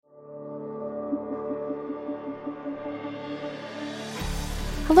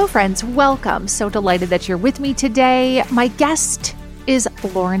Hello, friends. Welcome. So delighted that you're with me today. My guest is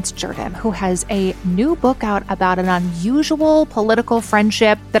Laurence Jurdem, who has a new book out about an unusual political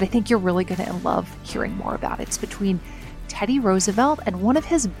friendship that I think you're really going to love hearing more about. It's between Teddy Roosevelt and one of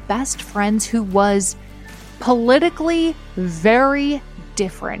his best friends who was politically very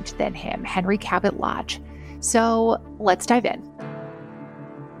different than him, Henry Cabot Lodge. So let's dive in.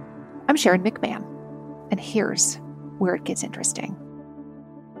 I'm Sharon McMahon, and here's where it gets interesting.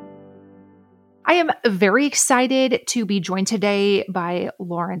 I am very excited to be joined today by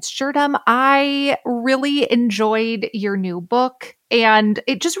Laurence Jurdem. I really enjoyed your new book, and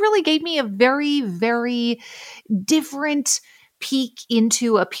it just really gave me a very, very different peek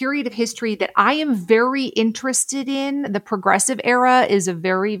into a period of history that I am very interested in. The Progressive Era is a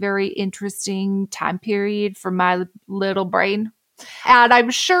very, very interesting time period for my little brain. And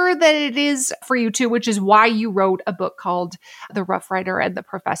I'm sure that it is for you too, which is why you wrote a book called The Rough Rider and the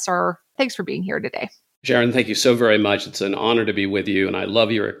Professor. Thanks for being here today. Sharon, thank you so very much. It's an honor to be with you. And I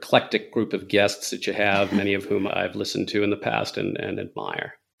love your eclectic group of guests that you have, many of whom I've listened to in the past and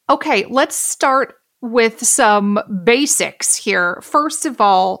admire. Okay, let's start with some basics here. First of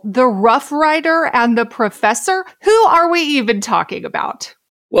all, The Rough Rider and the Professor. Who are we even talking about?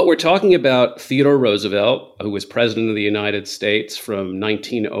 Well, we're talking about Theodore Roosevelt, who was president of the United States from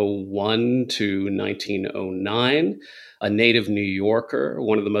 1901 to 1909, a native New Yorker,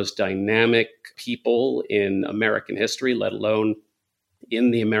 one of the most dynamic people in American history, let alone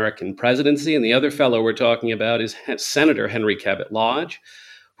in the American presidency. And the other fellow we're talking about is Senator Henry Cabot Lodge,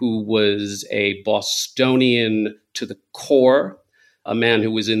 who was a Bostonian to the core, a man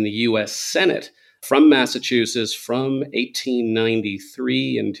who was in the U.S. Senate from Massachusetts from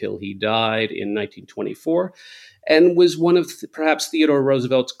 1893 until he died in 1924, and was one of perhaps Theodore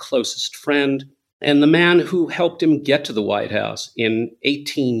Roosevelt's closest friend, and the man who helped him get to the White House in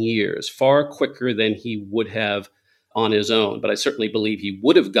 18 years, far quicker than he would have on his own. But I certainly believe he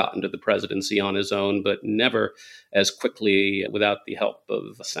would have gotten to the presidency on his own, but never as quickly without the help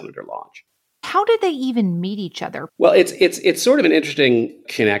of Senator Lodge. How did they even meet each other? Well, it's sort of an interesting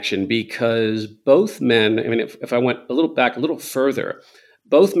connection because both men, I mean, if I went a little further,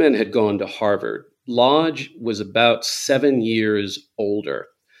 both men had gone to Harvard. Lodge was about 7 years older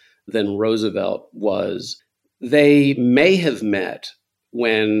than Roosevelt was. They may have met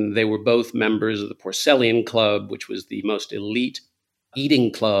when they were both members of the Porcellian Club, which was the most elite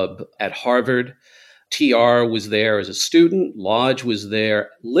eating club at Harvard. TR was there as a student. Lodge was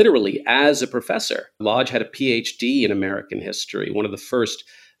there literally as a professor. Lodge had a PhD in American history, one of the first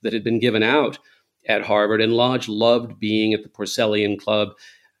that had been given out at Harvard. And Lodge loved being at the Porcellian Club.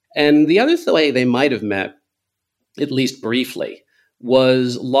 And the other way they might have met, at least briefly,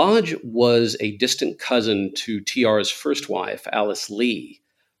 was Lodge was a distant cousin to TR's first wife, Alice Lee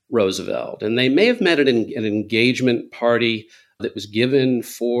Roosevelt. And they may have met at an engagement party that was given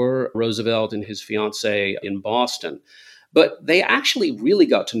for Roosevelt and his fiancée in Boston. But they actually really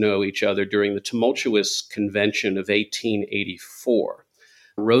got to know each other during the tumultuous convention of 1884.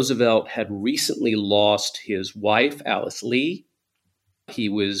 Roosevelt had recently lost his wife, Alice Lee. He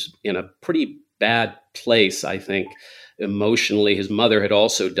was in a pretty bad place, I think, emotionally. His mother had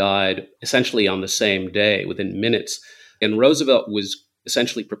also died essentially on the same day, within minutes. And Roosevelt was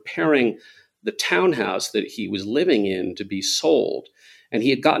essentially preparing the townhouse that he was living in to be sold. And he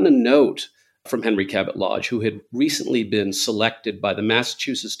had gotten a note from Henry Cabot Lodge, who had recently been selected by the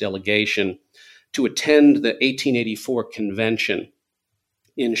Massachusetts delegation to attend the 1884 convention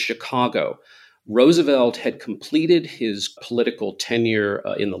in Chicago. Roosevelt had completed his political tenure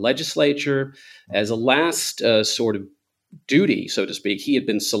in the legislature. As a last sort of duty, so to speak, he had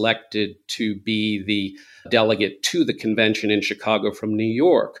been selected to be the delegate to the convention in Chicago from New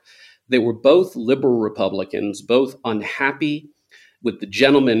York. They were both liberal Republicans, both unhappy with the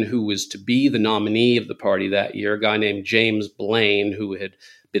gentleman who was to be the nominee of the party that year, a guy named James Blaine, who had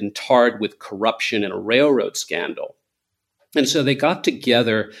been tarred with corruption in a railroad scandal. And so they got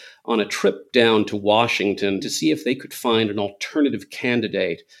together on a trip down to Washington to see if they could find an alternative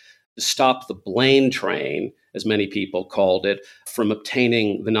candidate to stop the Blaine train, as many people called it, from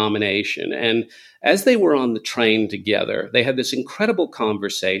obtaining the nomination. And as they were on the train together, they had this incredible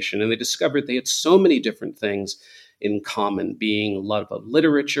conversation, and they discovered they had so many different things in common, being love of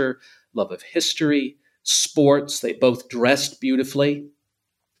literature, love of history, sports. They both dressed beautifully.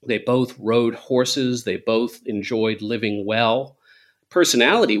 They both rode horses. They both enjoyed living well.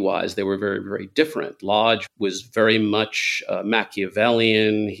 Personality-wise, they were very, very different. Lodge was very much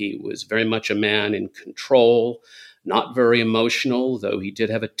Machiavellian. He was very much a man in control, not very emotional, though he did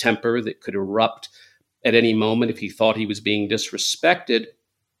have a temper that could erupt at any moment if he thought he was being disrespected.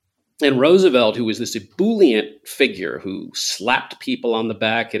 And Roosevelt, who was this ebullient figure who slapped people on the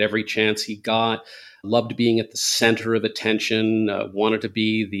back at every chance he got, loved being at the center of attention, wanted to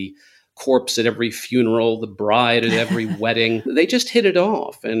be the corpse at every funeral, the bride at every wedding. They just hit it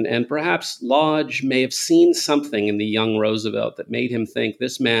off. And perhaps Lodge may have seen something in the young Roosevelt that made him think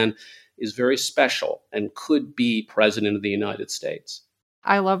this man is very special and could be president of the United States.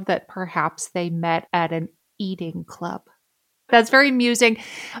 I love that perhaps they met at an eating club. That's very amusing.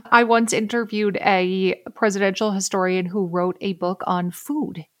 I once interviewed a presidential historian who wrote a book on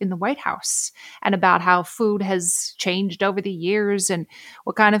food in the White House and about how food has changed over the years and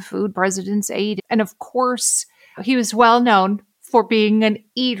what kind of food presidents ate. And of course, he was well known for being an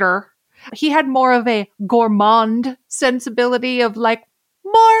eater. He had more of a gourmand sensibility of like,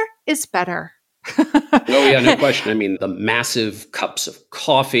 more is better. Oh, yeah, no question. I mean, the massive cups of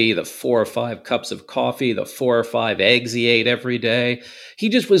coffee, the 4 or 5 cups of coffee, the 4 or 5 eggs he ate every day. He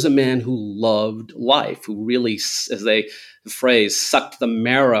just was a man who loved life, who really, as the phrase, sucked the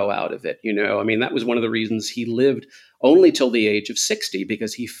marrow out of it. I mean, that was one of the reasons he lived only till the age of 60,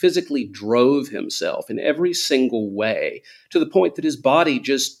 because he physically drove himself in every single way to the point that his body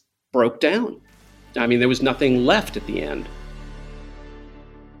just broke down. I mean, there was nothing left at the end.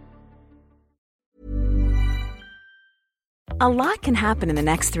 A lot can happen in the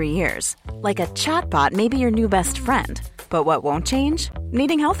next 3 years. Like a chatbot may be your new best friend. But what won't change?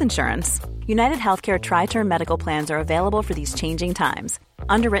 Needing health insurance. United Healthcare Tri-Term Medical Plans are available for these changing times.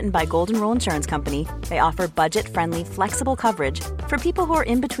 Underwritten by Golden Rule Insurance Company, they offer budget-friendly, flexible coverage for people who are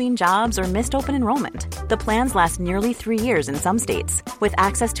in between jobs or missed open enrollment. The plans last nearly 3 years in some states, with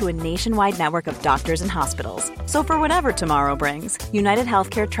access to a nationwide network of doctors and hospitals. So for whatever tomorrow brings, United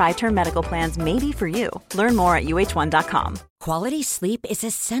Healthcare Tri-Term Medical Plans may be for you. Learn more at uh1.com. Quality sleep is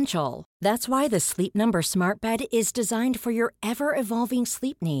essential. That's why the Sleep Number Smart Bed is designed for your ever-evolving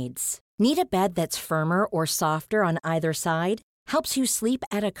sleep needs. Need a bed that's firmer or softer on either side? Helps you sleep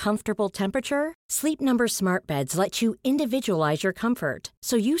at a comfortable temperature? Sleep Number Smart Beds let you individualize your comfort,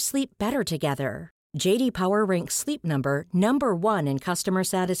 so you sleep better together. J.D. Power ranks Sleep Number number 1 in customer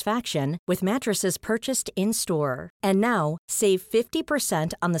satisfaction with mattresses purchased in-store. And now, save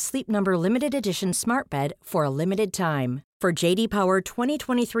 50% on the Sleep Number Limited Edition Smart Bed for a limited time. For J.D. Power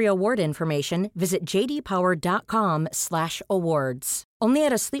 2023 award information, visit jdpower.com/awards. Only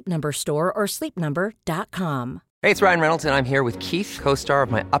at a Sleep Number store or sleepnumber.com. Hey, it's Ryan Reynolds, and I'm here with Keith, co-star of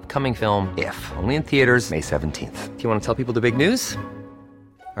my upcoming film, If, only in theaters May 17th. Do you want to tell people the big news?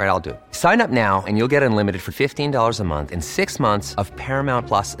 All right, I'll do it. Sign up now and you'll get unlimited for $15 a month and 6 months of Paramount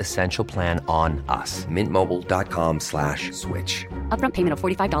Plus Essential Plan on us. MintMobile.com/switch. Upfront payment of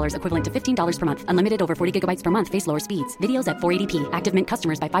 $45 equivalent to $15 per month. Unlimited over 40 gigabytes per month. Face lower speeds. Videos at 480p. Active Mint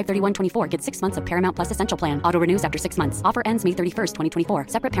customers by 531.24 get 6 months of Paramount Plus Essential Plan. Auto renews after 6 months. Offer ends May 31st, 2024.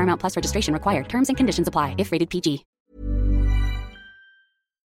 Separate Paramount Plus registration required. Terms and conditions apply if rated PG.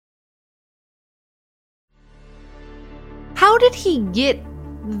 How did he get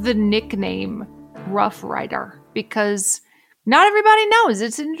the nickname Rough Rider? Because not everybody knows.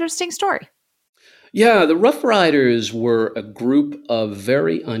 It's an interesting story. Yeah, the Rough Riders were a group of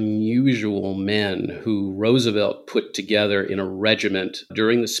very unusual men who Roosevelt put together in a regiment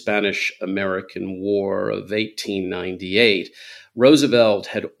during the Spanish-American War of 1898. Roosevelt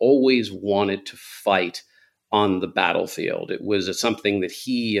had always wanted to fight on the battlefield. It was something that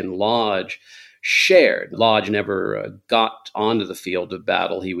he and Lodge shared. Lodge never got onto the field of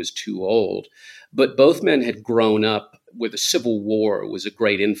battle. He was too old. But both men had grown up where the Civil War was a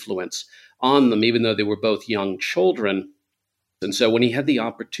great influence on them, even though they were both young children. And so when he had the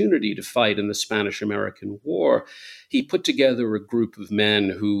opportunity to fight in the Spanish-American War, he put together a group of men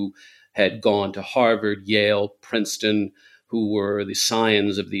who had gone to Harvard, Yale, Princeton, who were the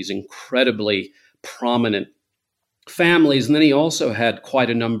scions of these incredibly prominent families. And then he also had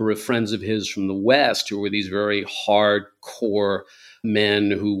quite a number of friends of his from the West who were these very hardcore men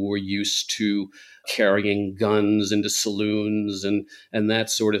who were used to carrying guns into saloons and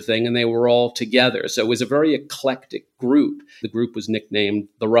that sort of thing. And they were all together. So it was a very eclectic group. The group was nicknamed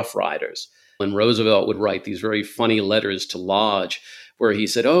the Rough Riders. And Roosevelt would write these very funny letters to Lodge where he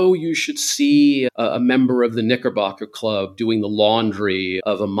said, oh, you should see a member of the Knickerbocker Club doing the laundry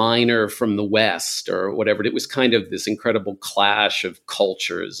of a miner from the West or whatever. It was kind of this incredible clash of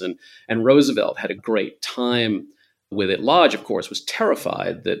cultures. And Roosevelt had a great time with it. Lodge, of course, was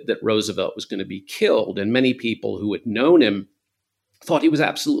terrified that Roosevelt was going to be killed. And many people who had known him thought he was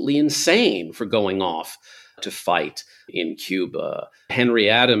absolutely insane for going off to fight in Cuba. Henry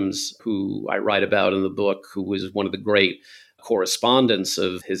Adams, who I write about in the book, who was one of the great correspondents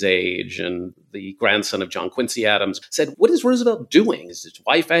of his age, and the grandson of John Quincy Adams said, what is Roosevelt doing? Is his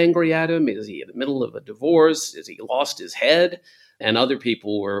wife angry at him? Is he in the middle of a divorce? Has he lost his head? And other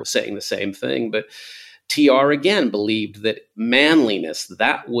people were saying the same thing. But TR again believed that manliness,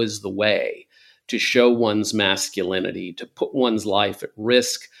 that was the way to show one's masculinity, to put one's life at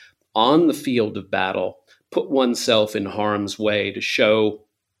risk on the field of battle, put oneself in harm's way to show,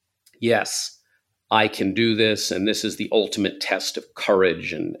 yes, I can do this, and this is the ultimate test of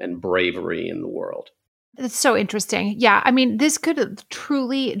courage and bravery in the world. That's so interesting. Yeah. I mean, this could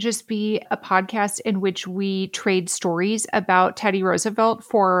truly just be a podcast in which we trade stories about Teddy Roosevelt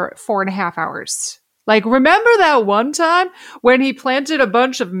for 4.5 hours. Like, remember that one time when he planted a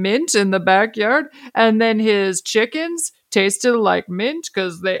bunch of mint in the backyard and then his chickens tasted like mint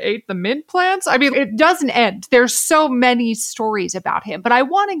because they ate the mint plants? I mean, it doesn't end. There's so many stories about him. But I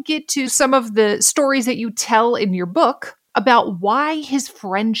want to get to some of the stories that you tell in your book about why his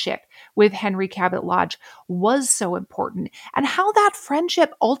friendship with Henry Cabot Lodge was so important and how that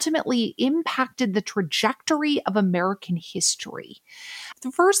friendship ultimately impacted the trajectory of American history.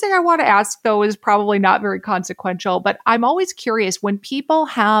 The first thing I want to ask, though, is probably not very consequential, but I'm always curious when people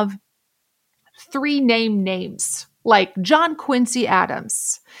have 3 names, like John Quincy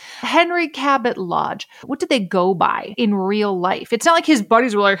Adams, Henry Cabot Lodge. What did they go by in real life? It's not like his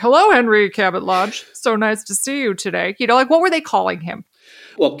buddies were like, hello, Henry Cabot Lodge. So nice to see you today. You know, like, what were they calling him?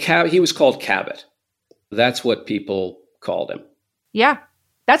 Well, he was called Cabot. That's what people called him. Yeah,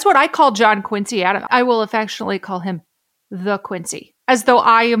 that's what I call John Quincy Adams. I will affectionately call him the Quincy, as though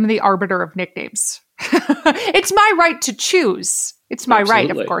I am the arbiter of nicknames. It's my right to choose. It's my right,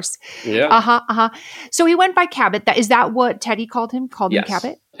 of course. Yeah. So he went by Cabot. Is that what Teddy called him? Called him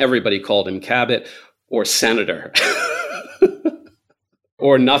Cabot? Everybody called him Cabot or Senator.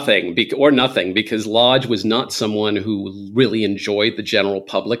 Or nothing, because Lodge was not someone who really enjoyed the general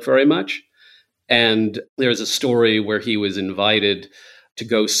public very much. And there's a story where he was invited to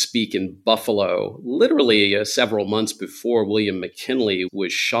go speak in Buffalo, literally several months before William McKinley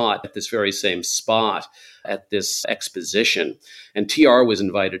was shot at this very same spot at this exposition. And TR was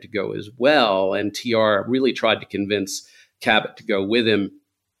invited to go as well. And TR really tried to convince Cabot to go with him.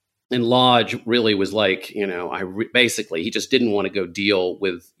 And Lodge really was like, basically, he just didn't want to go deal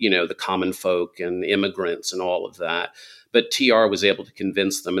with, the common folk and immigrants and all of that. But TR was able to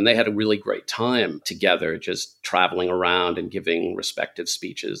convince them, and they had a really great time together, just traveling around and giving respective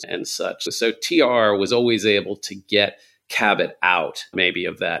speeches and such. So TR was always able to get Cabot out, maybe,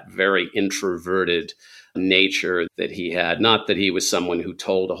 of that very introverted nature that he had. Not that he was someone who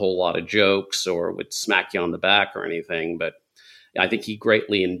told a whole lot of jokes or would smack you on the back or anything, but I think he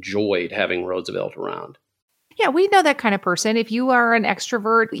greatly enjoyed having Roosevelt around. Yeah, we know that kind of person. If you are an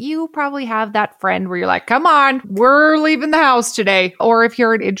extrovert, you probably have that friend where you're like, come on, we're leaving the house today. Or if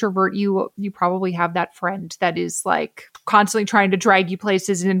you're an introvert, you probably have that friend that is like constantly trying to drag you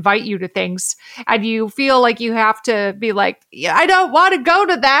places and invite you to things. And you feel like you have to be like, yeah, I don't want to go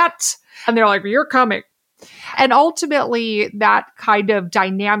to that. And they're like, you're coming. And ultimately, that kind of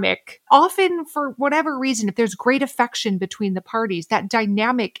dynamic, often for whatever reason, if there's great affection between the parties, that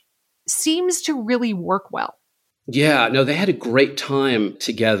dynamic seems to really work well. Yeah, no, they had a great time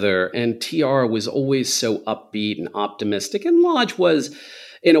together. And TR was always so upbeat and optimistic. And Lodge was,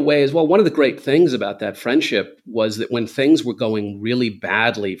 in a way, as well. One of the great things about that friendship was that when things were going really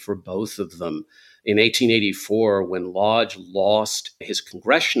badly for both of them, in 1884, when Lodge lost his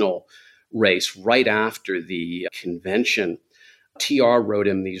congressional race right after the convention, TR wrote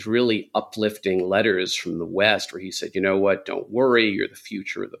him these really uplifting letters from the West where he said, you know what, don't worry, you're the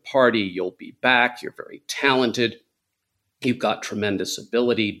future of the party, you'll be back, you're very talented, you've got tremendous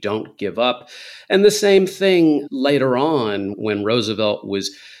ability, don't give up. And the same thing later on when Roosevelt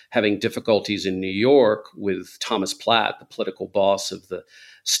was having difficulties in New York with Thomas Platt, the political boss of the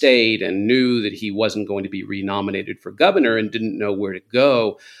state, and knew that he wasn't going to be renominated for governor and didn't know where to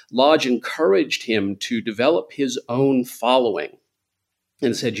go. Lodge encouraged him to develop his own following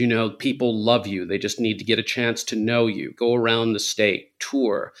and said, people love you. They just need to get a chance to know you. Go around the state,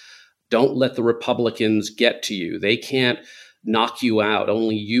 tour. Don't let the Republicans get to you. They can't knock you out.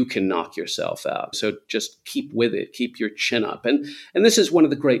 Only you can knock yourself out. So just keep with it. Keep your chin up. And this is one of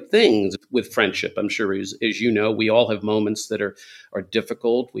the great things with friendship. I'm sure, as you know, we all have moments that are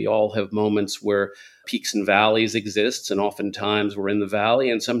difficult. We all have moments where peaks and valleys exist. And oftentimes we're in the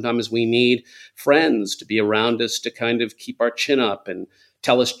valley. And sometimes we need friends to be around us to kind of keep our chin up and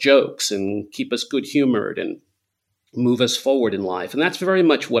tell us jokes and keep us good humored and move us forward in life. And that's very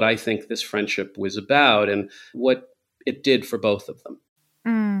much what I think this friendship was about and what it did for both of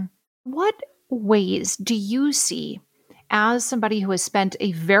them. What ways do you see as somebody who has spent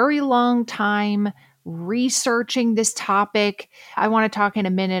a very long time researching this topic, I want to talk in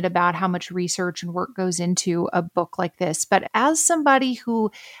a minute about how much research and work goes into a book like this. But as somebody who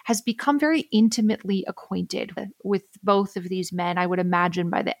has become very intimately acquainted with both of these men, I would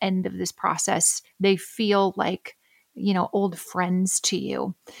imagine by the end of this process, they feel like, old friends to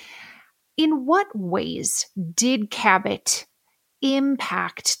you. In what ways did Cabot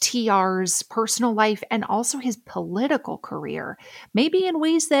impact TR's personal life and also his political career, maybe in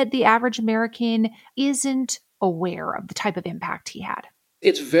ways that the average American isn't aware of the type of impact he had?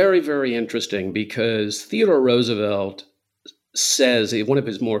 It's very, very interesting because Theodore Roosevelt says, one of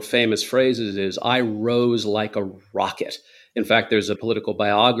his more famous phrases is, "I rose like a rocket." In fact, there's a political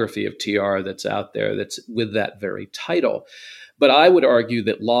biography of TR that's out there that's with that very title. But I would argue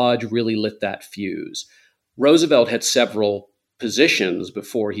that Lodge really lit that fuse. Roosevelt had several positions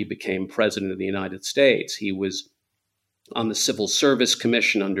before he became president of the United States. He was on the Civil Service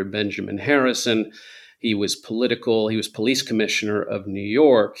Commission under Benjamin Harrison. He was police commissioner of New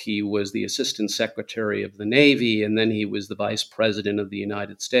York. He was the assistant secretary of the Navy, and then he was the vice president of the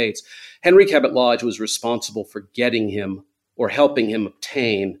United States. Henry Cabot Lodge was responsible for getting him or helping him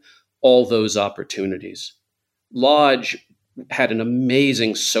obtain all those opportunities. Lodge had an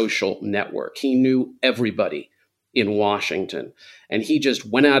amazing social network. He knew everybody in Washington, and he just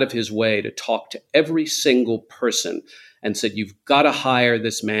went out of his way to talk to every single person and said, "You've got to hire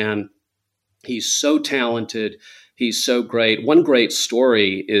this man. He's so talented. He's so great." One great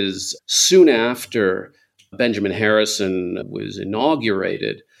story is soon after Benjamin Harrison was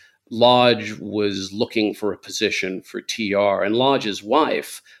inaugurated, Lodge was looking for a position for TR, and Lodge's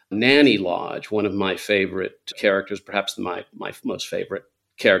wife, Nanny Lodge, one of my favorite characters, perhaps my most favorite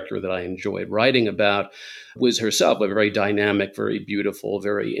character that I enjoyed writing about, was herself a very dynamic, very beautiful,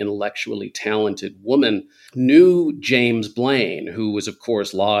 very intellectually talented woman, knew James Blaine, who was, of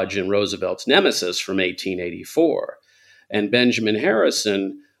course, Lodge and Roosevelt's nemesis from 1884. And Benjamin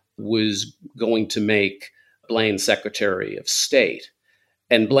Harrison was going to make Blaine Secretary of State.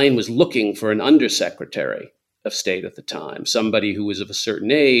 And Blaine was looking for an undersecretary of state at the time, somebody who was of a certain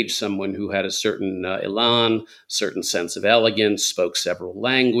age, someone who had a certain elan, certain sense of elegance, spoke several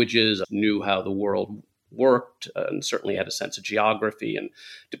languages, knew how the world worked, and certainly had a sense of geography and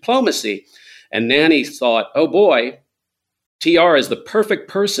diplomacy. And Nanny thought, oh boy, TR is the perfect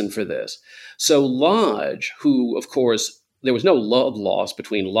person for this. So Lodge, who, of course, there was no love lost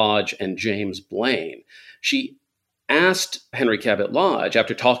between Lodge and James Blaine, she asked Henry Cabot Lodge,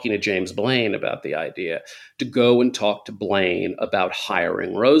 after talking to James Blaine about the idea, to go and talk to Blaine about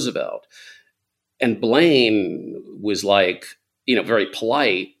hiring Roosevelt. And Blaine was like, very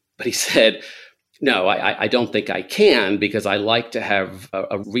polite, but he said, "No, I don't think I can, because I like to have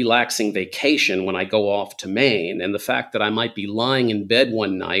a relaxing vacation when I go off to Maine. And the fact that I might be lying in bed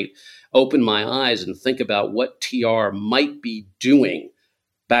one night, open my eyes and think about what TR might be doing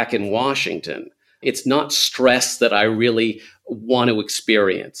back in Washington, it's not stress that I really want to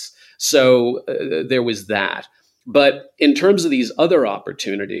experience." So there was that. But in terms of these other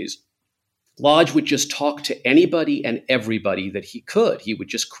opportunities, Lodge would just talk to anybody and everybody that he could. He would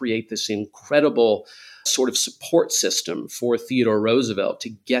just create this incredible sort of support system for Theodore Roosevelt to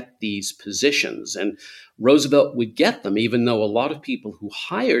get these positions. And Roosevelt would get them, even though a lot of people who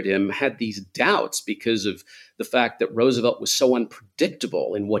hired him had these doubts because of the fact that Roosevelt was so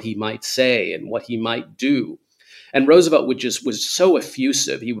unpredictable in what he might say and what he might do. And Roosevelt was so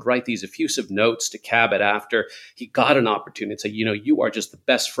effusive. He would write these effusive notes to Cabot after he got an opportunity and say, "You are just the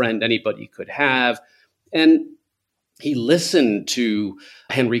best friend anybody could have." And he listened to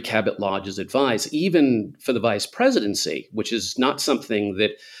Henry Cabot Lodge's advice, even for the vice presidency, which is not something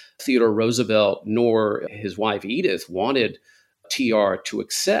that Theodore Roosevelt nor his wife Edith wanted TR to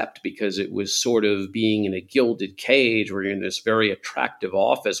accept, because it was sort of being in a gilded cage where you're in this very attractive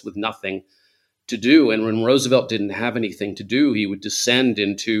office with nothing to do. And when Roosevelt didn't have anything to do, he would descend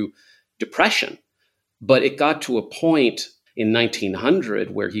into depression. But it got to a point in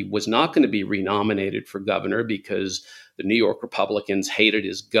 1900 where he was not going to be renominated for governor because the New York Republicans hated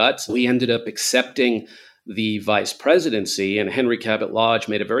his guts. He ended up accepting the vice presidency, and Henry Cabot Lodge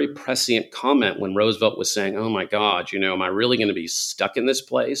made a very prescient comment when Roosevelt was saying, "Oh my God, am I really going to be stuck in this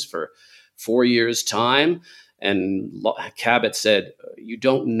place for 4 years' time?" And Cabot said, "You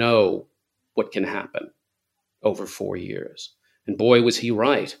don't know what can happen over 4 years." And boy, was he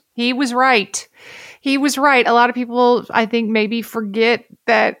right. He was right. He was right. A lot of people, I think, maybe forget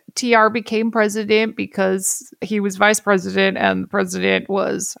that TR became president because he was vice president and the president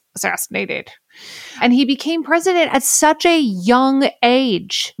was assassinated. And he became president at such a young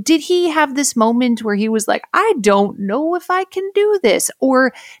age. Did he have this moment where he was like, I don't know if I can do this?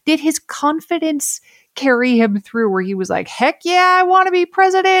 Or did his confidence carry him through where he was like, heck yeah, I want to be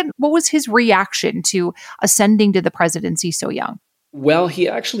president? What was his reaction to ascending to the presidency so young? Well, he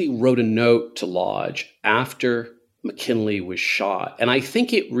actually wrote a note to Lodge after McKinley was shot. And I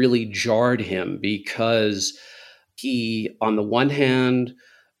think it really jarred him because he, on the one hand,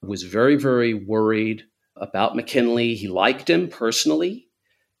 was very, very worried about McKinley. He liked him personally,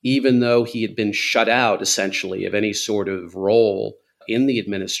 even though he had been shut out essentially of any sort of role in the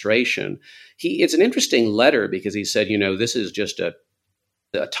administration. It's an interesting letter because he said, this is just a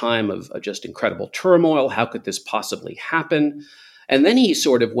time of just incredible turmoil. How could this possibly happen? And then he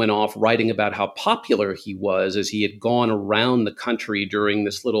sort of went off writing about how popular he was as he had gone around the country during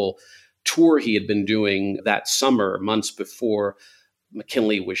this little tour he had been doing that summer, months before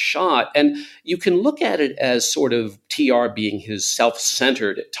McKinley was shot. And you can look at it as sort of TR being his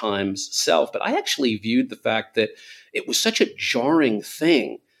self-centered at times self, but I actually viewed the fact that it was such a jarring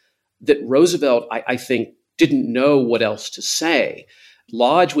thing that Roosevelt, I think, didn't know what else to say.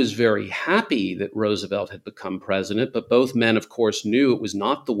 Lodge was very happy that Roosevelt had become president, but both men, of course, knew it was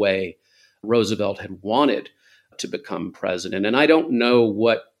not the way Roosevelt had wanted to become president. And I don't know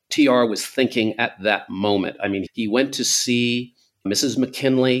what TR was thinking at that moment. I mean, he went to see Mrs.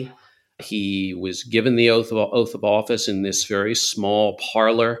 McKinley. He was given the oath of office in this very small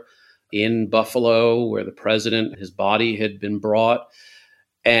parlor in Buffalo where the president, his body had been brought.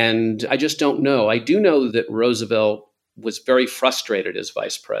 And I just don't know. I do know that Roosevelt was very frustrated as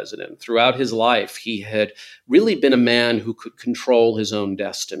vice president. Throughout his life, he had really been a man who could control his own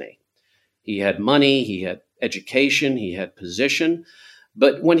destiny. He had money, he had education, he had position.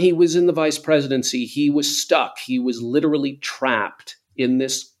 But when he was in the vice presidency, he was stuck. He was literally trapped in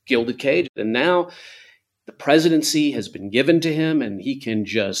this gilded cage. And now the presidency has been given to him and he can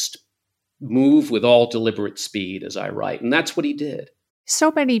just move with all deliberate speed, as I write. And that's what he did.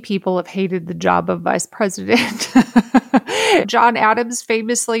 So many people have hated the job of vice president. John Adams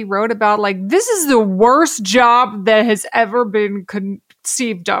famously wrote about, this is the worst job that has ever been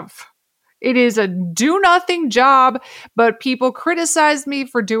conceived of. It is a do-nothing job, but people criticize me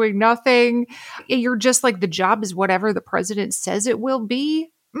for doing nothing. You're just like, the job is whatever the president says it will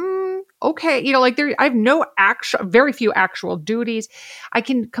be. Okay. I have very few actual duties. I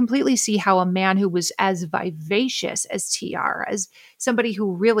can completely see how a man who was as vivacious as TR, as somebody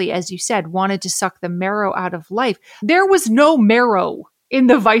who really, as you said, wanted to suck the marrow out of life. There was no marrow in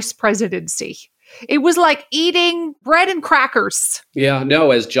the vice presidency. It was like eating bread and crackers. Yeah,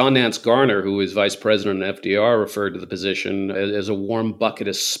 no, as John Nance Garner, who was vice president of FDR, referred to the position as a warm bucket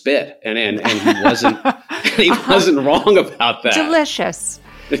of spit. And he wasn't he wasn't wrong about that. Delicious.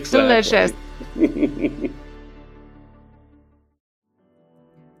 Exactly. Delicious.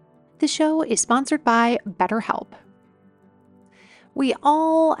 The show is sponsored by BetterHelp. We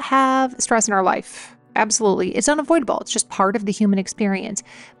all have stress in our life. Absolutely. It's unavoidable. It's just part of the human experience.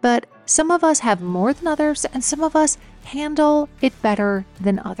 But some of us have more than others, and some of us handle it better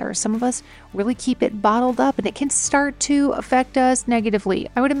than others. Some of us really keep it bottled up, and it can start to affect us negatively.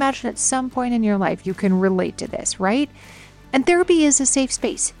 I would imagine at some point in your life you can relate to this, right? And therapy is a safe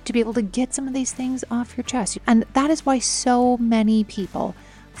space to be able to get some of these things off your chest. And that is why so many people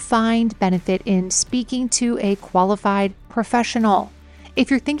find benefit in speaking to a qualified professional. If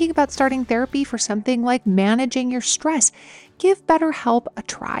you're thinking about starting therapy for something like managing your stress, give BetterHelp a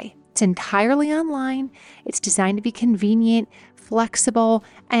try. It's entirely online. It's designed to be convenient, flexible,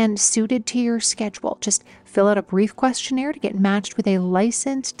 and suited to your schedule. Just fill out a brief questionnaire to get matched with a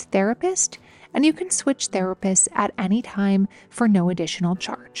licensed therapist, and you can switch therapists at any time for no additional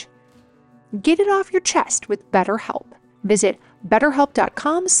charge. Get it off your chest with BetterHelp. Visit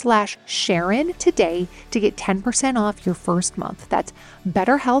BetterHelp.com/Sharon today to get 10% off your first month. That's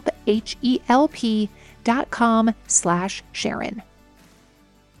BetterHelp, HELP.com/Sharon.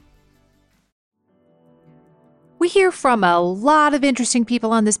 We hear from a lot of interesting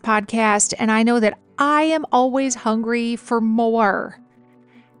people on this podcast, and I know that I am always hungry for more.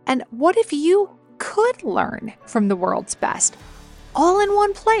 And what if you could learn from the world's best all in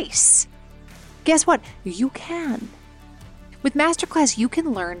one place? Guess what? You can. With Masterclass, you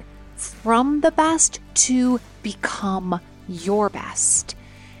can learn from the best to become your best.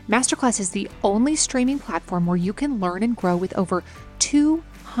 Masterclass is the only streaming platform where you can learn and grow with over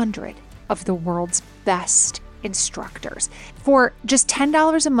 200 of the world's best instructors. For just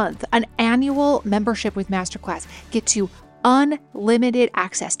 $10 a month, an annual membership with Masterclass gets you unlimited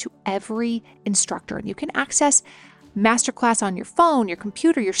access to every instructor. And you can access masterclass on your phone, your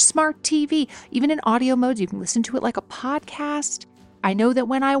computer, your smart TV, even in audio modes. You can listen to it like a podcast. I know that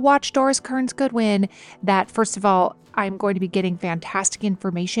when I watch Doris Kearns Goodwin, that first of all, I'm going to be getting fantastic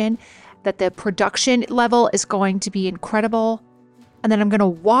information, that the production level is going to be incredible, and then I'm going to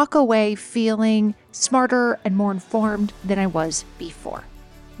walk away feeling smarter and more informed than I was before.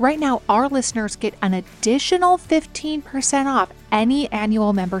 Right now, our listeners get an additional 15% off any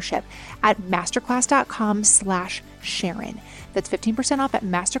annual membership at masterclass.com/Sharon. That's 15% off at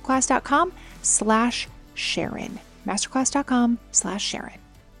masterclass.com/Sharon. masterclass.com/Sharon.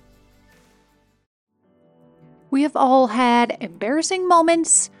 We have all had embarrassing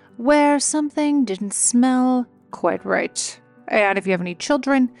moments where something didn't smell quite right. And if you have any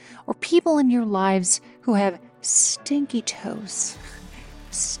children or people in your lives who have stinky toes,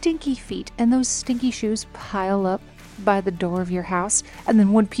 stinky feet, and those stinky shoes pile up by the door of your house, and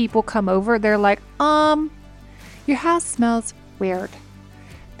then when people come over, they're like, your house smells weird.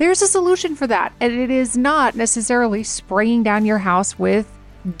 There's a solution for that, and it is not necessarily spraying down your house with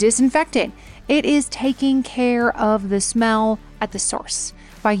disinfectant. It is taking care of the smell at the source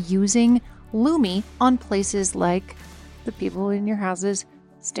by using Lumi on places like the people in your house's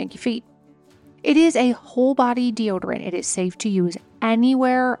stinky feet. It is a whole body deodorant. It is safe to use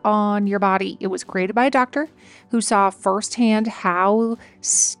anywhere on your body. It was created by a doctor who saw firsthand how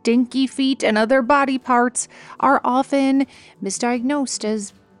stinky feet and other body parts are often misdiagnosed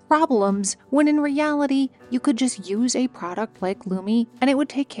as problems, when in reality, you could just use a product like Lumi and it would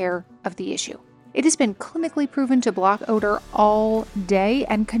take care of the issue. It has been clinically proven to block odor all day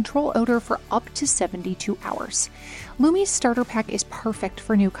and control odor for up to 72 hours. Lumi's starter pack is perfect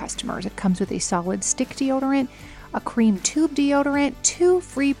for new customers. It comes with a solid stick deodorant, a cream tube deodorant, 2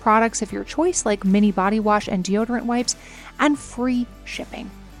 free products of your choice like mini body wash and deodorant wipes, and free shipping.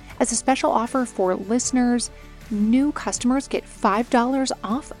 As a special offer for listeners, new customers get $5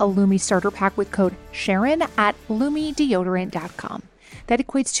 off a Lumi starter pack with code Sharon at lumideodorant.com. That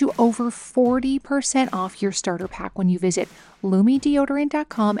equates to over 40% off your starter pack when you visit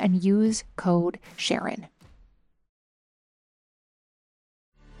lumideodorant.com and use code Sharon.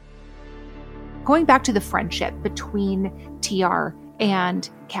 Going back to the friendship between TR and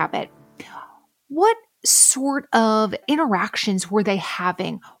Cabot, what sort of interactions were they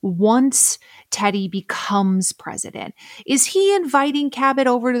having once Teddy becomes president? Is he inviting Cabot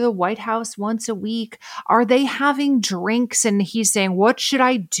over to the White House once a week? Are they having drinks and he's saying, what should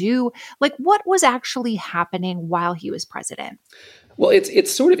I do? Like, what was actually happening while he was president? Well,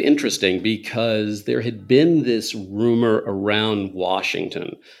 it's sort of interesting because there had been this rumor around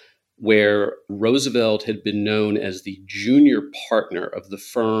Washington where Roosevelt had been known as the junior partner of the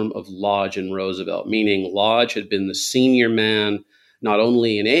firm of Lodge and Roosevelt, meaning Lodge had been the senior man, not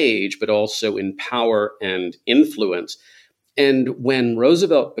only in age, but also in power and influence. And when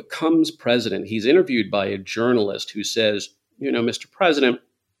Roosevelt becomes president, he's interviewed by a journalist who says, Mr. President,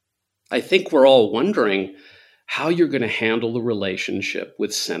 I think we're all wondering how you're going to handle the relationship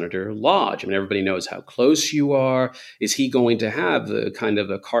with Senator Lodge. I mean, everybody knows how close you are. Is he going to have the kind of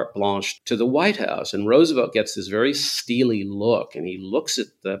a carte blanche to the White House? And Roosevelt gets this very steely look, and he looks at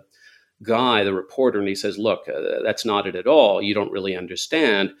the guy, the reporter, and he says, look, that's not it at all. You don't really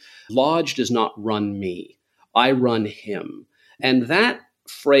understand. Lodge does not run me. I run him. And that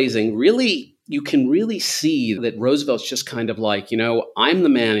phrasing really, you can really see that Roosevelt's just kind of like, I'm the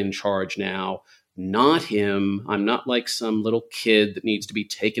man in charge now. Not him. I'm not like some little kid that needs to be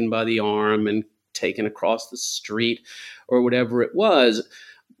taken by the arm and taken across the street or whatever it was.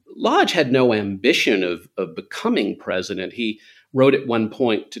 Lodge had no ambition of becoming president. He wrote at one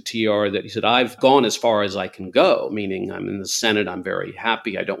point to TR that he said, I've gone as far as I can go, meaning I'm in the Senate. I'm very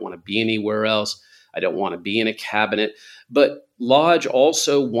happy. I don't want to be anywhere else. I don't want to be in a cabinet. But Lodge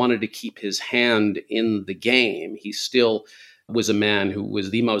also wanted to keep his hand in the game. He still was a man who was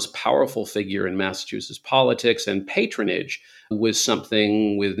the most powerful figure in Massachusetts politics, and patronage was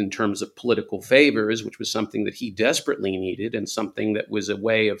something in terms of political favors, which was something that he desperately needed and something that was a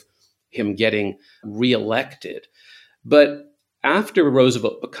way of him getting reelected. But after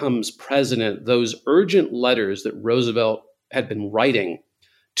Roosevelt becomes president, those urgent letters that Roosevelt had been writing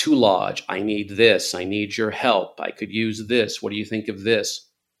to Lodge, I need this, I need your help, I could use this, what do you think of this?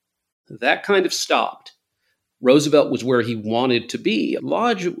 That kind of stopped. Roosevelt was where he wanted to be.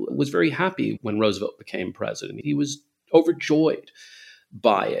 Lodge was very happy when Roosevelt became president. He was overjoyed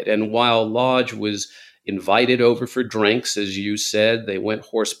by it. And while Lodge was invited over for drinks, as you said, they went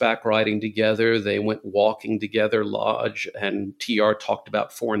horseback riding together, they went walking together. Lodge and TR talked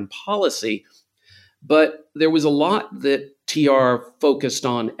about foreign policy. But there was a lot that TR focused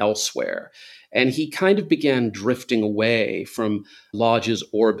on elsewhere. And he kind of began drifting away from Lodge's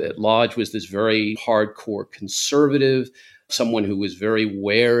orbit. Lodge was this very hardcore conservative, someone who was very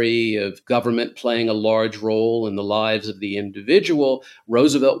wary of government playing a large role in the lives of the individual.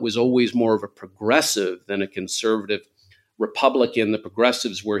 Roosevelt was always more of a progressive than a conservative Republican. The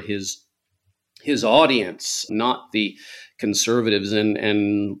progressives were his audience, not the conservatives.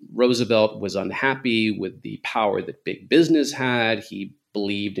 And Roosevelt was unhappy with the power that big business had. He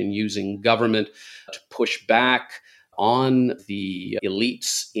believed in using government to push back on the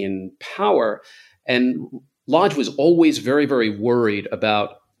elites in power. And Lodge was always very, very worried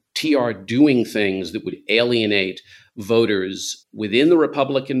about TR doing things that would alienate voters within the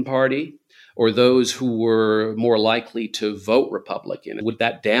Republican Party or those who were more likely to vote Republican. Would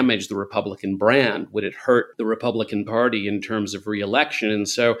that damage the Republican brand? Would it hurt the Republican Party in terms of reelection? And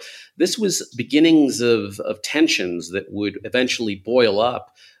so this was beginnings of tensions that would eventually boil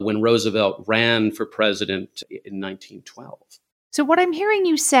up when Roosevelt ran for president in 1912. So what I'm hearing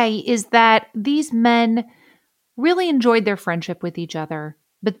you say is that these men really enjoyed their friendship with each other,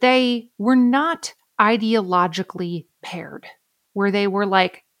 but they were not ideologically paired, where they were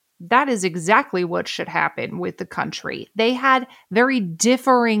like, that is exactly what should happen with the country. They had very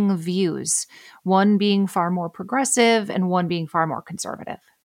differing views, one being far more progressive and one being far more conservative.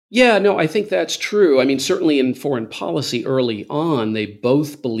 Yeah, no, I think that's true. I mean, certainly in foreign policy early on, they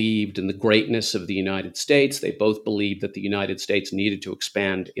both believed in the greatness of the United States. They both believed that the United States needed to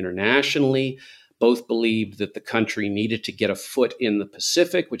expand internationally. Both believed that the country needed to get a foot in the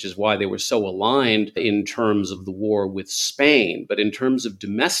Pacific, which is why they were so aligned in terms of the war with Spain. But in terms of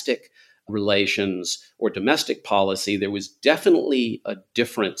domestic relations or domestic policy, there was definitely a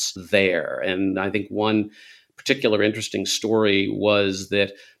difference there. And I think one particular interesting story was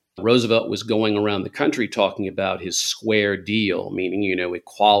that Roosevelt was going around the country talking about his square deal, meaning,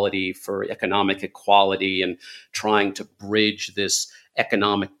 equality for economic equality and trying to bridge this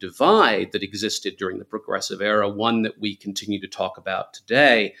economic divide that existed during the Progressive Era, one that we continue to talk about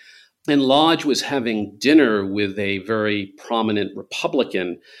today. And Lodge was having dinner with a very prominent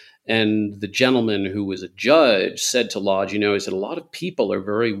Republican, and the gentleman who was a judge said to Lodge, he said, a lot of people are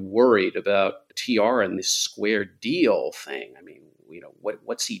very worried about TR and this square deal thing. I mean,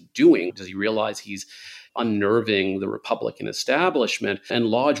 what's he doing? Does he realize he's unnerving the Republican establishment? And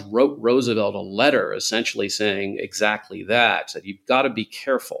Lodge wrote Roosevelt a letter essentially saying exactly that, said, you've got to be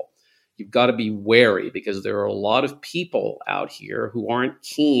careful. You've got to be wary because there are a lot of people out here who aren't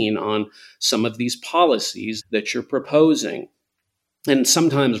keen on some of these policies that you're proposing. And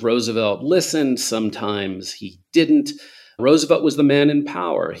sometimes Roosevelt listened, sometimes he didn't. Roosevelt was the man in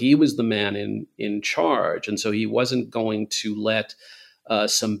power. He was the man in charge. And so he wasn't going to let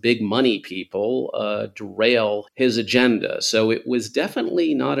some big money people derail his agenda. So it was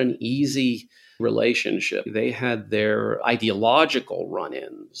definitely not an easy relationship. They had their ideological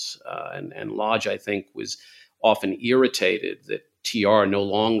run-ins. And Lodge, I think, was often irritated that TR no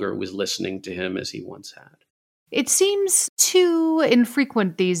longer was listening to him as he once had. It seems too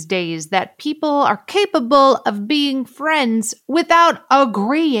infrequent these days that people are capable of being friends without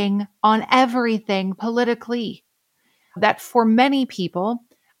agreeing on everything politically. That for many people,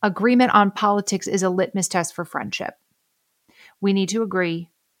 agreement on politics is a litmus test for friendship. We need to agree,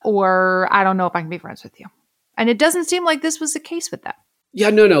 or I don't know if I can be friends with you. And it doesn't seem like this was the case with them.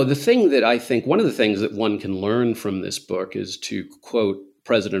 Yeah, no. The thing that I think, one of the things that one can learn from this book is to quote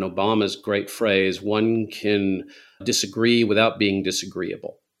President Obama's great phrase, one can disagree without being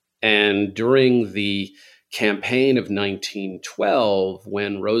disagreeable. And during the campaign of 1912,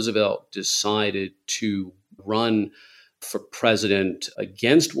 when Roosevelt decided to run for president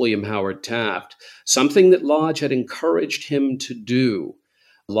against William Howard Taft, something that Lodge had encouraged him to do.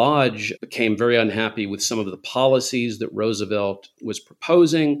 Lodge became very unhappy with some of the policies that Roosevelt was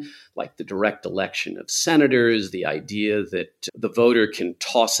proposing, like the direct election of senators, the idea that the voter can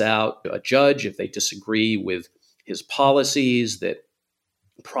toss out a judge if they disagree with his policies, that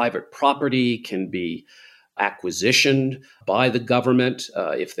private property can be acquisitioned by the government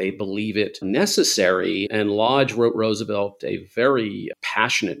if they believe it necessary. And Lodge wrote Roosevelt a very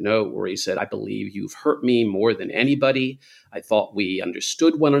passionate note where he said, I believe you've hurt me more than anybody. I thought we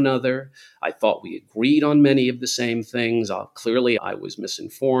understood one another. I thought we agreed on many of the same things. Clearly, I was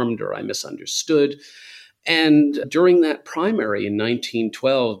misinformed or I misunderstood. And during that primary in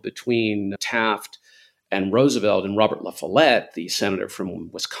 1912 between Taft and Roosevelt and Robert La Follette, the senator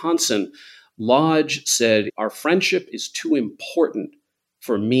from Wisconsin, Lodge said, our friendship is too important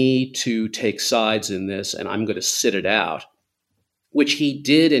for me to take sides in this, and I'm going to sit it out, which he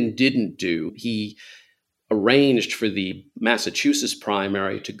did and didn't do. He arranged for the Massachusetts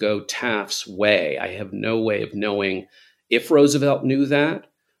primary to go Taft's way. I have no way of knowing if Roosevelt knew that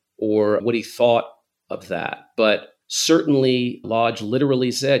or what he thought of that. But certainly Lodge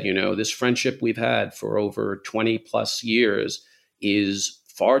literally said, this friendship we've had for over 20 plus years is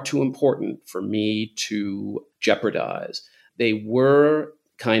far too important for me to jeopardize. They were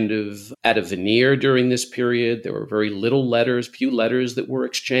kind of at a veneer during this period. There were very few letters that were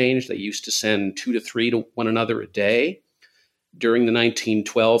exchanged. They used to send 2 to 3 to one another a day. During the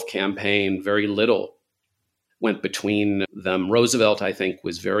 1912 campaign, very little went between them. Roosevelt, I think,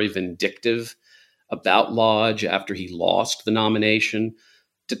 was very vindictive about Lodge after he lost the nomination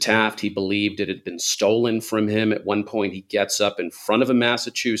to Taft. He believed it had been stolen from him. At one point, he gets up in front of a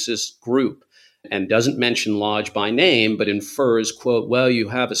Massachusetts group and doesn't mention Lodge by name, but infers, quote, well, you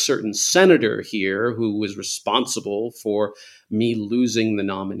have a certain senator here who was responsible for me losing the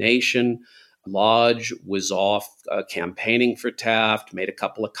nomination. Lodge was off campaigning for Taft, made a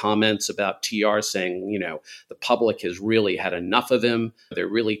couple of comments about TR saying, the public has really had enough of him. They're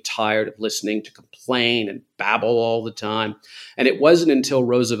really tired of listening to complain and babble all the time. And it wasn't until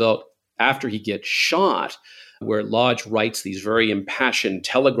Roosevelt, after he gets shot, where Lodge writes these very impassioned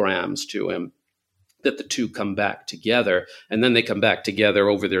telegrams to him, that the two come back together. And then they come back together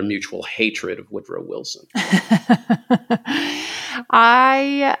over their mutual hatred of Woodrow Wilson.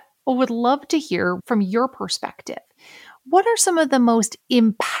 I would love to hear from your perspective. What are some of the most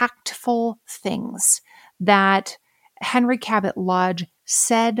impactful things that Henry Cabot Lodge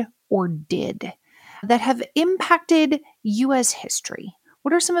said or did that have impacted U.S. history?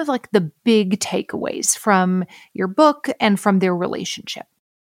 What are some of the big takeaways from your book and from their relationship?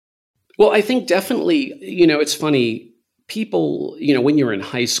 Well, I think definitely, it's funny. People, when you're in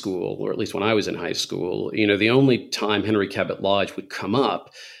high school, or at least when I was in high school, the only time Henry Cabot Lodge would come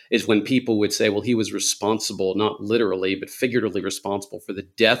up is when people would say, well, he was responsible, not literally, but figuratively responsible for the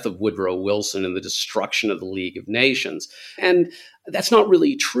death of Woodrow Wilson and the destruction of the League of Nations. And that's not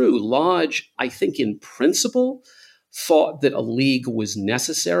really true. Lodge, I think in principle, thought that a league was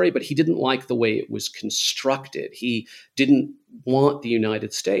necessary, but he didn't like the way it was constructed. He didn't want the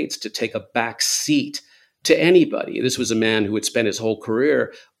United States to take a back seat to anybody. This was a man who had spent his whole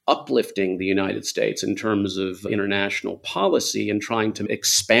career uplifting the United States in terms of international policy and trying to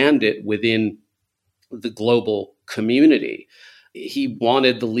expand it within the global community. He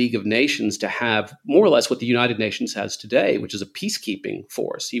wanted the League of Nations to have more or less what the United Nations has today, which is a peacekeeping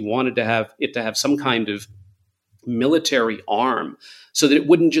force. He wanted to have it to have some kind of military arm so that it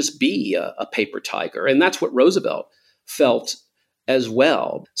wouldn't just be a paper tiger. And that's what Roosevelt felt as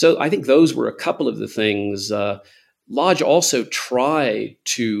well. So I think those were a couple of the things. Lodge also tried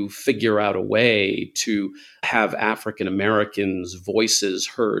to figure out a way to have African Americans' voices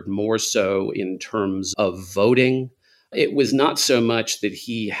heard more so in terms of voting. It was not so much that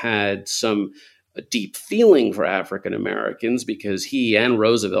he had some deep feeling for African Americans, because he and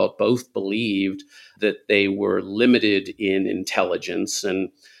Roosevelt both believed that they were limited in intelligence. And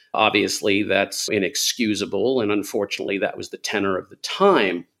obviously that's inexcusable. And unfortunately, that was the tenor of the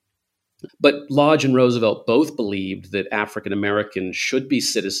time. But Lodge and Roosevelt both believed that African Americans should be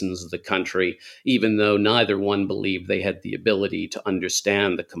citizens of the country, even though neither one believed they had the ability to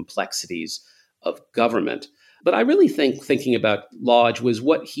understand the complexities of government. But I really think thinking about Lodge was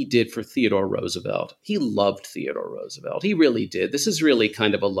what he did for Theodore Roosevelt. He loved Theodore Roosevelt. He really did. This is really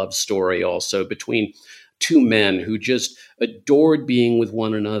kind of a love story also between two men who just adored being with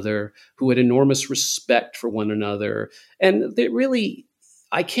one another, who had enormous respect for one another. And they really,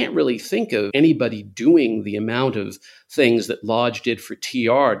 I can't really think of anybody doing the amount of things that Lodge did for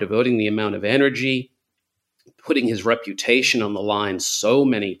TR, devoting the amount of energy, putting his reputation on the line so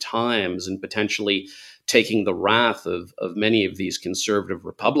many times, and potentially taking the wrath of many of these conservative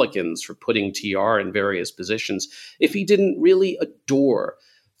Republicans for putting TR in various positions, if he didn't really adore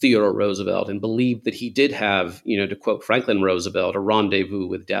Theodore Roosevelt and believed that he did have, to quote Franklin Roosevelt, a rendezvous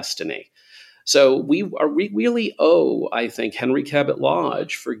with destiny. So we really owe, I think, Henry Cabot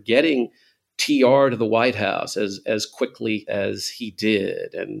Lodge for getting TR to the White House as quickly as he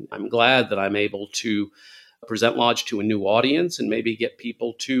did. And I'm glad that I'm able to present Lodge to a new audience and maybe get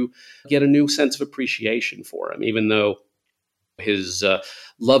people to get a new sense of appreciation for him, even though his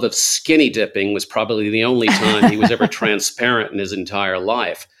love of skinny dipping was probably the only time he was ever transparent in his entire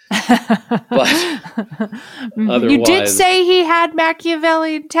life. But otherwise, you did say he had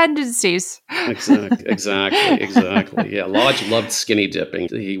Machiavellian tendencies. Exactly. Yeah, Lodge loved skinny dipping.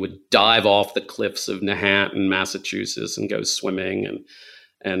 He would dive off the cliffs of Manhattan, Massachusetts, and go swimming. And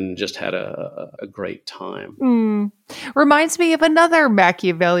and just had a great time. Reminds me of another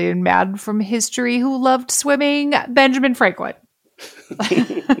Machiavellian man from history who loved swimming, Benjamin Franklin.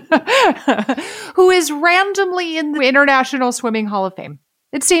 Who is randomly in the International Swimming Hall of Fame.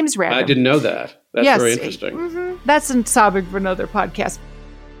 It seems random. I didn't know that. That's yes, very interesting. That's a topic for another podcast.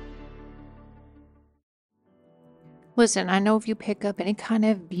 Listen, I know if you pick up any kind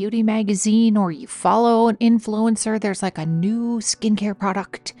of beauty magazine or you follow an influencer, there's like a new skincare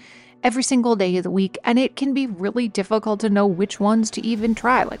product every single day of the week, and it can be really difficult to know which ones to even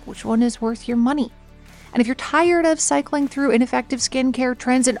try, like which one is worth your money. And if you're tired of cycling through ineffective skincare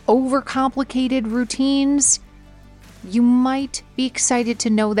trends and overcomplicated routines, you might be excited to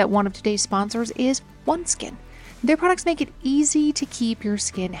know that one of today's sponsors is OneSkin. Their products make it easy to keep your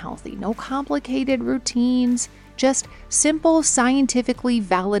skin healthy. No complicated routines, just simple, scientifically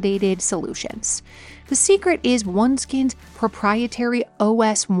validated solutions. The secret is OneSkin's proprietary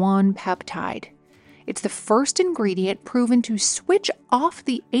OS1 peptide. It's the first ingredient proven to switch off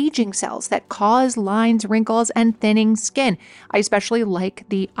the aging cells that cause lines, wrinkles, and thinning skin. I especially like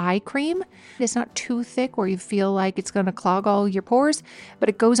the eye cream. It's not too thick where you feel like it's going to clog all your pores, but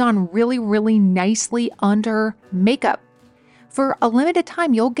it goes on really, really nicely under makeup. For a limited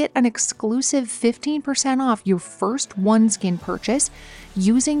time, you'll get an exclusive 15% off your first OneSkin purchase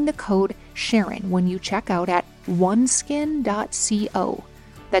using the code Sharon when you check out at oneskin.co.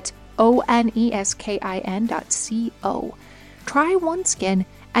 That's oneskin.co. Try OneSkin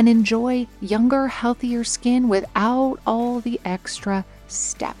and enjoy younger, healthier skin without all the extra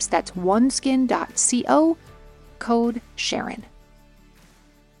steps. That's oneskin.co, code Sharon.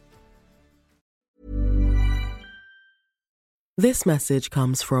 This message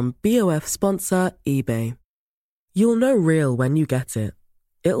comes from BOF sponsor eBay. You'll know real when you get it.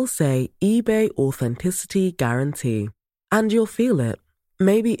 It'll say eBay Authenticity Guarantee. And you'll feel it.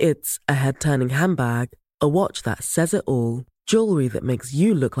 Maybe it's a head-turning handbag, a watch that says it all, jewelry that makes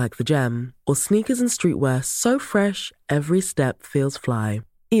you look like the gem, or sneakers and streetwear so fresh every step feels fly.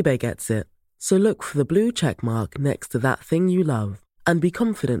 eBay gets it. So look for the blue check mark next to that thing you love. And be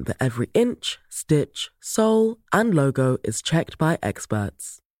confident that every inch, stitch, sole, and logo is checked by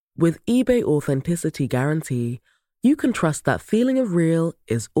experts. With eBay Authenticity Guarantee, you can trust that feeling of real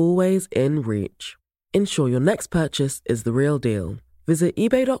is always in reach. Ensure your next purchase is the real deal. Visit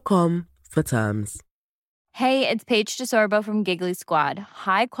ebay.com for terms. Hey, it's Paige DeSorbo from Giggly Squad.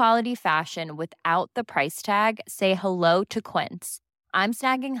 High quality fashion without the price tag. Say hello to Quince. I'm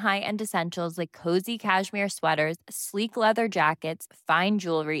snagging high-end essentials like cozy cashmere sweaters, sleek leather jackets, fine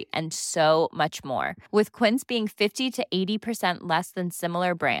jewelry, and so much more. With Quince being 50 to 80% less than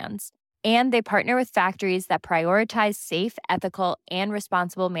similar brands. And they partner with factories that prioritize safe, ethical, and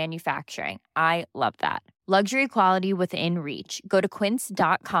responsible manufacturing. I love that. Luxury quality within reach. Go to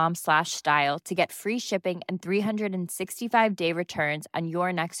quince.com/style to get free shipping and 365-day returns on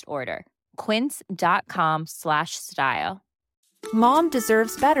your next order. Quince.com/style. Mom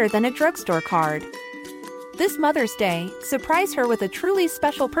deserves better than a drugstore card. This Mother's Day, surprise her with a truly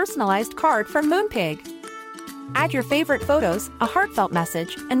special personalized card from Moonpig. Add your favorite photos, a heartfelt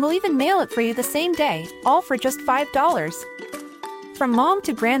message, and we'll even mail it for you the same day, all for just $5. From mom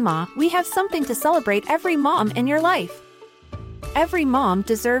to grandma, we have something to celebrate every mom in your life. Every mom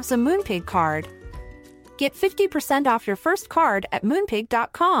deserves a Moonpig card. Get 50% off your first card at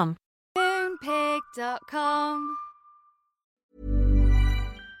moonpig.com. Moonpig.com.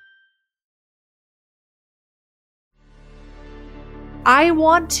 I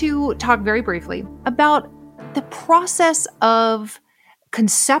want to talk very briefly about the process of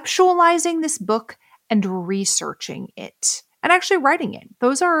conceptualizing this book and researching it and actually writing it.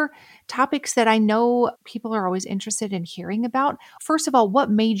 Those are topics that I know people are always interested in hearing about. First of all,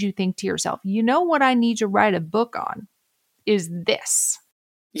 what made you think to yourself, you know what I need to write a book on is this?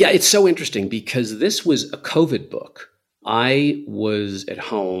 Yeah, it's so interesting because this was a COVID book. I was at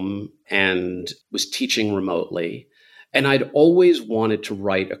home and was teaching remotely. And I'd always wanted to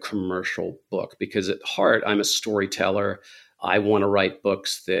write a commercial book because at heart, I'm a storyteller. I want to write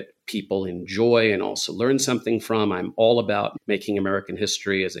books that people enjoy and also learn something from. I'm all about making American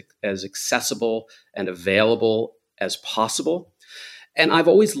history as accessible and available as possible. And I've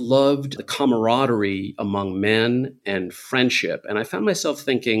always loved the camaraderie among men and friendship. And I found myself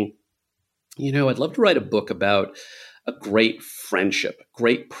thinking, I'd love to write a book about a great friendship,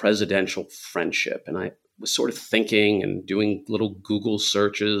 great presidential friendship. And I was sort of thinking and doing little Google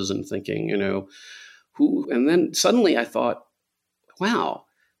searches and thinking, who, and then suddenly I thought, wow,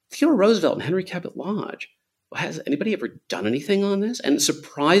 Theodore Roosevelt and Henry Cabot Lodge. Has anybody ever done anything on this? And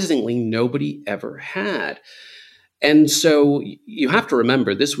surprisingly, nobody ever had. And so you have to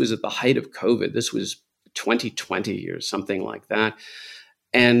remember, this was at the height of COVID. This was 2020 or something like that.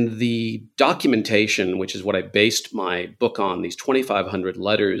 And the documentation, which is what I based my book on, these 2,500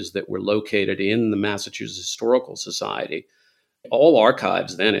 letters that were located in the Massachusetts Historical Society, all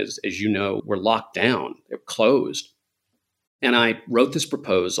archives then, as you know, were locked down. They were closed. And I wrote this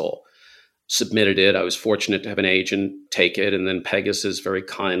proposal, submitted it. I was fortunate to have an agent take it. And then Pegasus very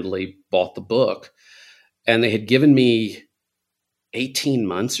kindly bought the book. And they had given me 18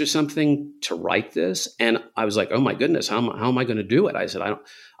 months or something to write this. And I was like, oh my goodness, how am I going to do it? I said,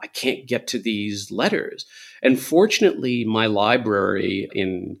 I can't get to these letters. And fortunately, my library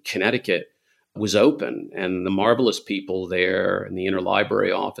in Connecticut was open, and the marvelous people there in the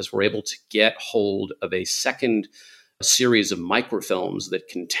interlibrary office were able to get hold of a second series of microfilms that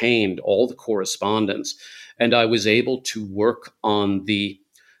contained all the correspondence. And I was able to work on the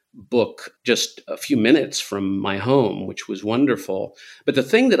book just a few minutes from my home, which was wonderful. But the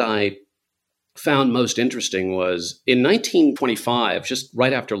thing that I found most interesting was in 1925, just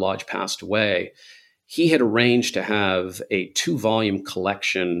right after Lodge passed away, he had arranged to have a 2-volume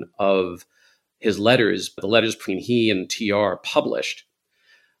collection of his letters, the letters between he and TR, published.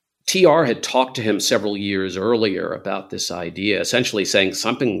 TR had talked to him several years earlier about this idea, essentially saying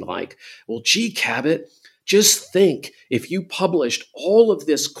something like, well, gee, Cabot, just think if you published all of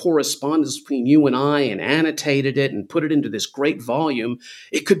this correspondence between you and I and annotated it and put it into this great volume,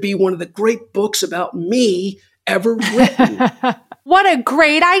 it could be one of the great books about me ever written. What a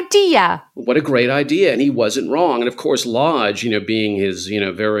great idea. What a great idea. And he wasn't wrong. And of course, Lodge, being his,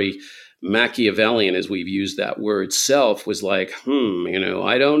 very Machiavellian, as we've used that word, self, was like,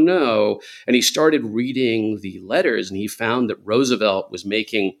 I don't know. And he started reading the letters, and he found that Roosevelt was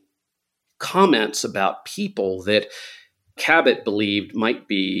making comments about people that Cabot believed might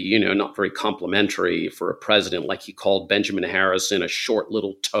be, not very complimentary for a president. Like he called Benjamin Harrison a short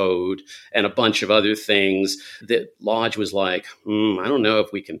little toad and a bunch of other things that Lodge was like, I don't know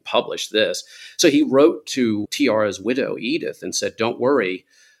if we can publish this. So he wrote to TR's widow, Edith, and said, don't worry,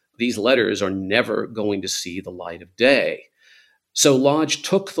 these letters are never going to see the light of day. So Lodge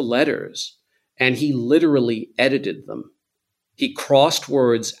took the letters and he literally edited them. He crossed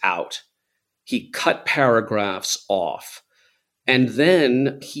words out. He cut paragraphs off. And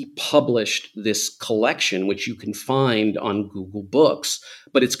then he published this collection, which you can find on Google Books,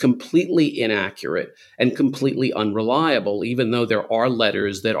 but it's completely inaccurate and completely unreliable, even though there are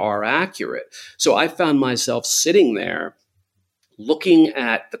letters that are accurate. So I found myself sitting there looking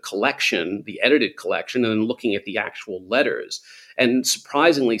at the collection, the edited collection, and then looking at the actual letters, and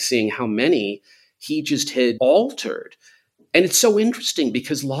surprisingly seeing how many he just had altered. And it's so interesting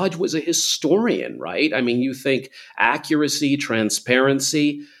because Lodge was a historian, right? I mean, you think accuracy,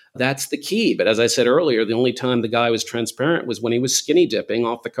 transparency, that's the key. But as I said earlier, the only time the guy was transparent was when he was skinny dipping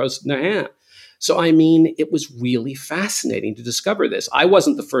off the coast of Nahat. So, I mean, it was really fascinating to discover this. I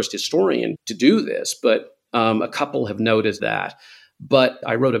wasn't the first historian to do this, but a couple have noticed that. But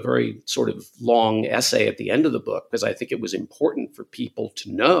I wrote a very sort of long essay at the end of the book because I think it was important for people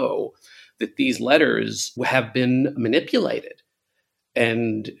to know that these letters have been manipulated.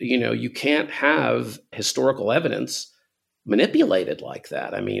 And, you can't have historical evidence manipulated like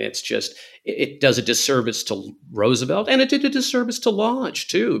that. I mean, it's just, it does a disservice to Roosevelt, and it did a disservice to Lodge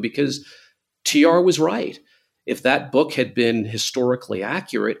too, because TR was right. If that book had been historically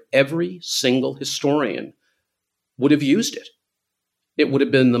accurate, every single historian would have used it. It would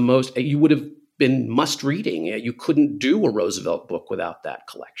have been you would have been must reading. You couldn't do a Roosevelt book without that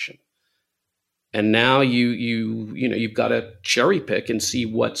collection. And now you've got to cherry pick and see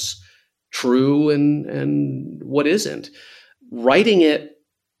what's true and what isn't. Writing it,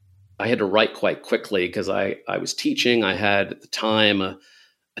 I had to write quite quickly because I was teaching. I had at the time a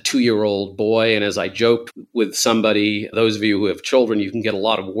 2-year-old boy. And as I joked with somebody, those of you who have children, you can get a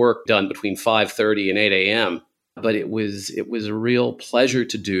lot of work done between 5:30 and 8 a.m. But it was a real pleasure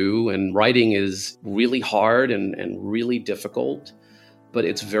to do. And writing is really hard and really difficult. But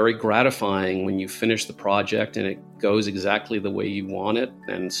it's very gratifying when you finish the project and it goes exactly the way you want it.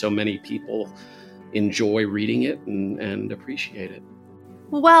 And so many people enjoy reading it and appreciate it.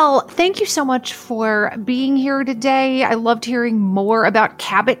 Well, thank you so much for being here today. I loved hearing more about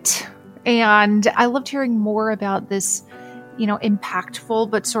Cabot, and I loved hearing more about this, impactful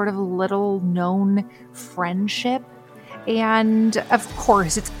but sort of little known friendship. And of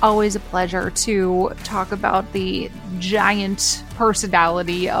course, it's always a pleasure to talk about the giant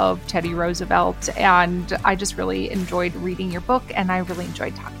personality of Teddy Roosevelt. And I just really enjoyed reading your book, and I really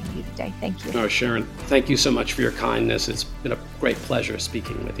enjoyed talking to you today. Thank you. Oh, Sharon, thank you so much for your kindness. It's been a great pleasure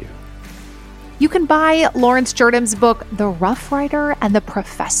speaking with you. You can buy Laurence Jurdem's book, The Rough Rider and the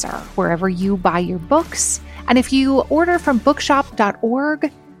Professor, wherever you buy your books. And if you order from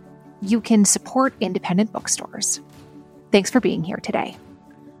bookshop.org, you can support independent bookstores. Thanks for being here today.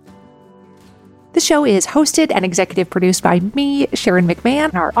 The show is hosted and executive produced by me, Sharon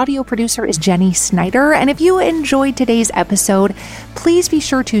McMahon. Our audio producer is Jenny Snyder. And if you enjoyed today's episode, please be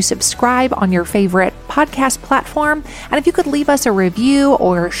sure to subscribe on your favorite podcast platform. And if you could leave us a review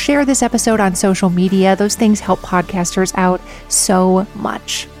or share this episode on social media, those things help podcasters out so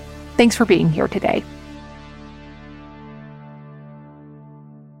much. Thanks for being here today.